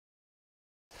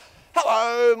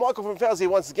Hello, Michael from Fowles here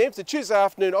once again for the Tuesday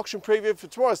afternoon auction preview for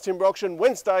tomorrow's timber auction,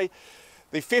 Wednesday,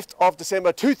 the 5th of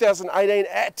December 2018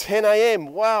 at 10 AM.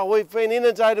 Wow, we've been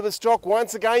inundated with stock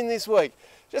once again this week.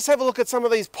 Just have a look at some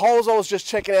of these poles I was just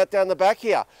checking out down the back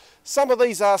here. Some of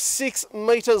these are 6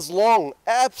 metres long,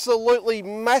 absolutely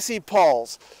massive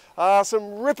poles.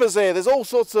 Some rippers there. There's all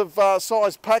sorts of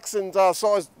size packs and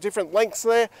size different lengths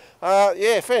there.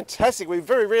 Yeah, fantastic. We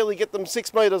very rarely get them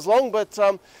 6 metres long, but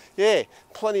yeah,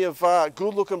 plenty of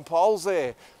good looking poles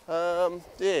there.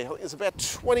 Yeah, there's about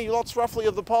 20 lots roughly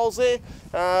of the poles there.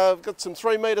 We've got some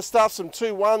 3 metre stuff, some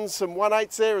 2-1s, some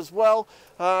 1/8s there as well.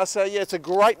 So yeah, it's a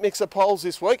great mix of poles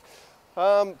this week.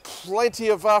 Plenty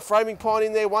of framing pine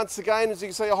in there once again. As you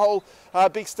can see, a whole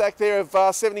big stack there of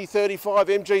 7035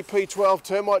 MGP12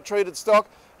 termite treated stock,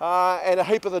 and a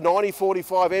heap of the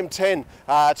 9045 M10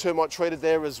 termite treated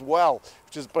there as well,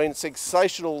 which has been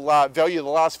sensational value the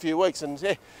last few weeks. And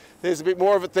yeah, there's a bit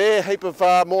more of it there, a heap of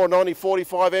more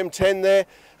 9045 M10 there,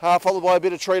 followed by a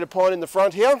bit of treated pine in the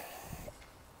front here.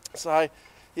 So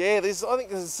yeah, I think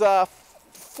there's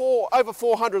over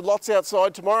 400 lots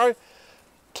outside tomorrow.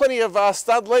 Plenty of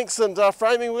stud lengths and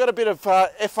framing. We've got a bit of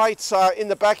F8s in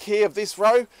the back here of this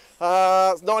row.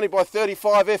 90 by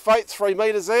 35 F8, 3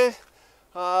 metres there.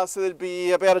 So there'd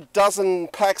be about a dozen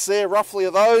packs there, roughly,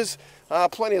 of those.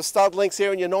 Plenty of stud lengths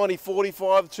here in your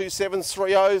 90-45, 2-7s,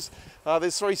 3-0s.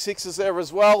 There's 3-6s there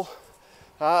as well.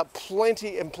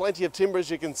 Plenty of timber,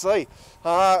 as you can see.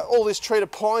 All this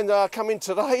treated pine come in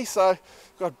today, so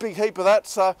got a big heap of that.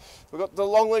 So we've got the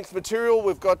long length material.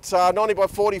 We've got 90 by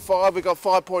 45. We've got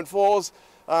 5.4s.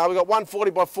 We've got 140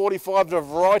 by 45 in a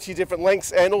variety of different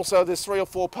lengths, and also there's 3 or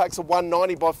 4 packs of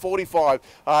 190 by 45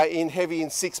 in heavy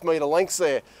and 6 metre lengths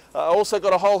there. Also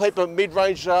got a whole heap of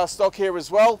mid-range stock here as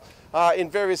well in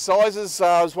various sizes.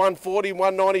 There's 140,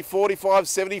 190, 45,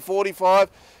 70,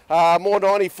 45. More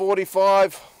 90,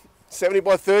 45, 70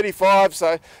 by 35.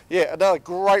 So yeah, another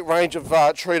great range of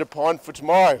treated pine for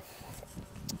tomorrow.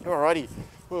 Alrighty,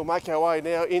 we'll make our way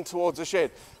now in towards the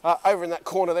shed. Over in that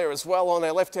corner there as well, on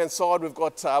our left hand side, we've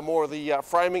got more of the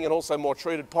framing and also more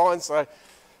treated pine. So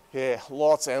yeah,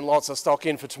 lots and lots of stock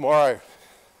in for tomorrow.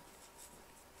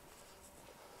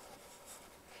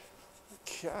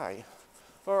 Okay,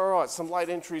 alright, some late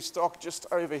entry stock just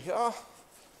over here.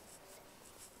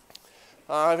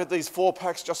 I've had these 4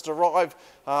 packs just arrive,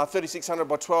 3600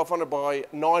 by 1200 by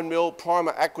 9mm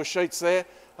primer aqua sheets there.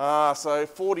 So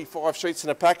 45 sheets in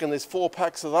a pack, and there's 4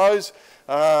 packs of those.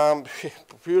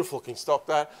 Beautiful looking stock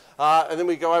that. And then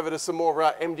we go over to some more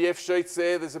MDF sheets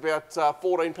there. There's about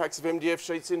 14 packs of MDF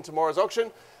sheets in tomorrow's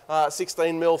auction,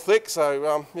 16mm thick,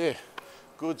 so yeah,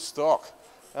 good stock.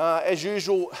 As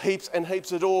usual, heaps and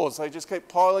heaps of doors. They just keep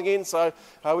piling in. So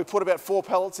we put about 4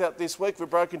 pallets out this week. We've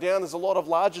broken down. There's a lot of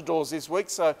larger doors this week.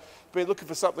 So been looking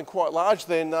for something quite large.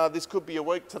 Then this could be a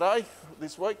week today,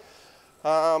 this week.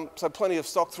 So plenty of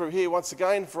stock through here once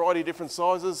again. Variety of different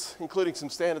sizes, including some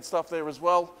standard stuff there as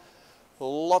well.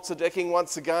 Lots of decking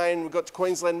once again. We've got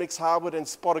Queensland mixed hardwood and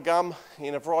spotted gum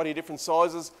in a variety of different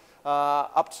sizes.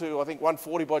 Up to, I think,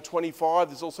 140 by 25.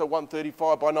 There's also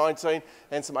 135 by 19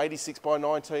 and some 86 by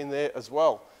 19 there as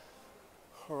well.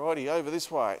 Alrighty, over this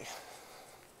way.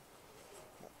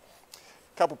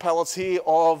 A couple pallets here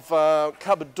of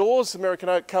cupboard doors, American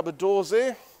oak cupboard doors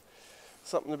there.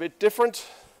 Something a bit different.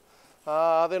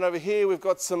 Then over here we've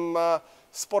got some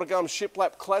spotted gum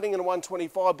shiplap cladding in a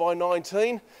 125 by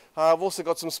 19. I've also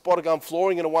got some spotted gum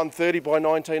flooring in a 130 by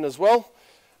 19 as well.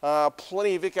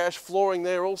 Plenty of Vic Ash flooring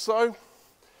there also.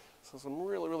 So some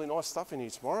really nice stuff in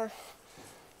here tomorrow.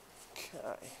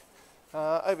 Okay.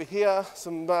 Over here,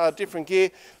 some different gear.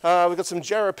 We've got some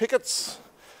Jarrah pickets.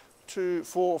 2,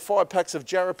 4, 5 packs of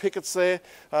Jarrah pickets there.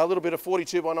 A little bit of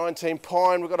 42 by 19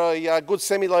 pine. We've got a good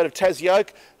semi-load of Tassie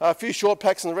oak. A few short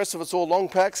packs and the rest of it's all long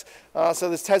packs. So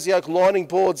there's Tassie oak lining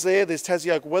boards there. There's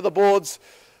Tassie oak weather boards.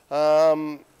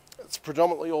 It's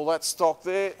predominantly all that stock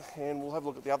there, and we'll have a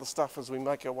look at the other stuff as we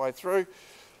make our way through.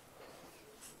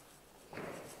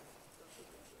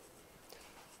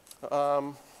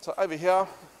 So over here,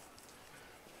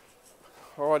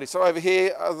 alrighty, so over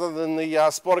here, other than the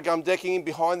spotted gum decking in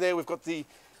behind there, we've got the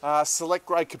select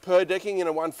grade Capur decking in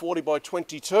a 140 by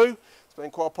 22. It's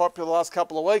been quite popular the last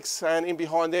couple of weeks, and in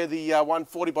behind there the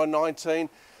 140 by 19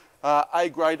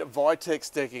 A-grade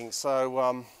Vitex decking.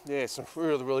 So yeah, some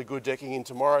really good decking in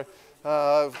tomorrow.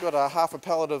 We've got a half a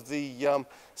pallet of the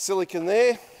silicon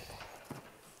there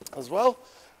as well.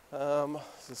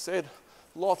 As I said,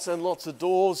 lots and lots of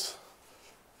doors.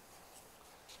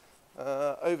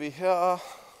 Over here,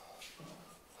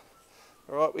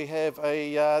 All right, we have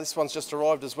this one's just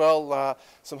arrived as well,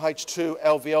 some H2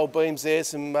 LVL beams there,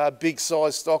 some big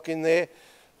size stock in there,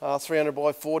 300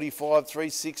 by 45,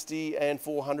 360 and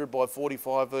 400 by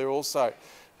 45 there also.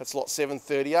 That's lot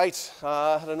 738.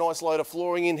 Had a nice load of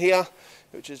flooring in here,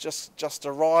 which has just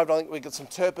arrived. I think we've got some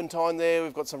turpentine there,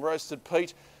 we've got some roasted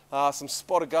peat, some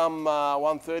spotted gum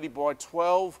 130 by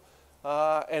 12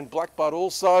 and black bud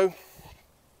also.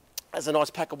 There's a nice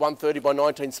pack of 130 by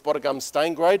 19 spotted gum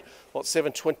stain grade, lot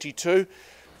 722.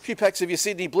 A few packs of your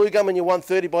Sydney blue gum and your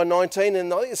 130 by 19,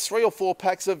 and I think there's 3 or 4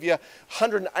 packs of your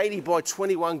 180 by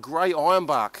 21 grey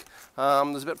ironbark.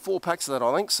 There's about 4 packs of that,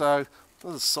 I think. So look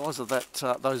at the size of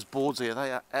that, those boards there.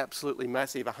 They are absolutely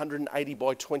massive, 180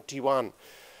 by 21.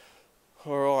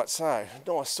 All right, so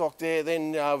nice stock there.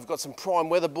 Then we've got some prime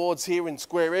weather boards here in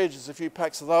square edge. There's a few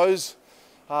packs of those.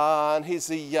 And here's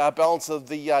the balance of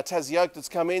the Tassie oak that's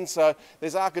come in. So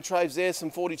there's architraves there,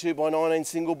 some 42 by 19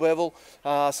 single bevel,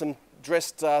 some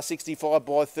dressed 65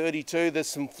 by 32. There's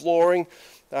some flooring,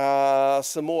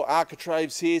 some more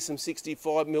architraves here, some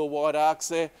 65mm wide arcs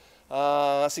there,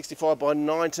 65 by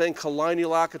 19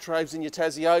 colonial architraves in your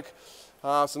Tassie oak.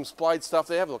 Some splayed stuff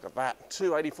there. Have a look at that.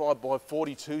 285 by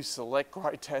 42 select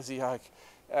grade Tassie oak.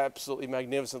 Absolutely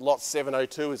magnificent. Lot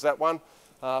 702 is that one.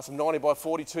 Some 90 by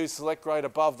 42 select grade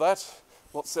above that,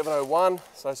 lot 701,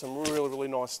 so some really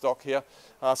nice stock here.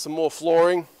 Some more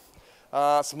flooring,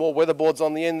 some more weatherboards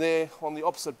on the end there. On the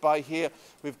opposite bay here,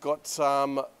 we've got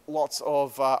lots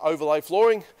of overlay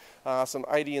flooring, some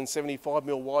 80 and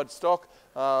 75mm wide stock.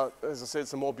 As I said,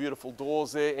 some more beautiful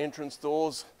doors there, entrance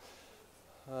doors.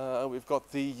 We've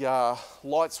got the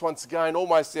lights once again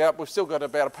almost out. We've still got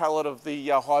about a pallet of the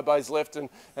high bays left and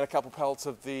a couple pallets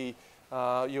of the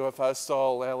UFO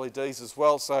style LEDs as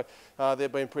well, so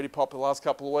they've been pretty popular the last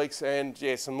couple of weeks, and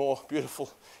yeah, some more beautiful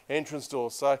entrance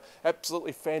doors. So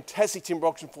absolutely fantastic timber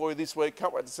auction for you this week.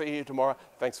 Can't wait to see you here tomorrow.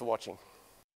 Thanks for watching.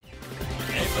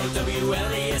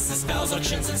 Fowles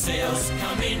Auctions and Sales.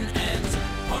 Come in and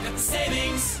pocket the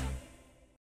savings.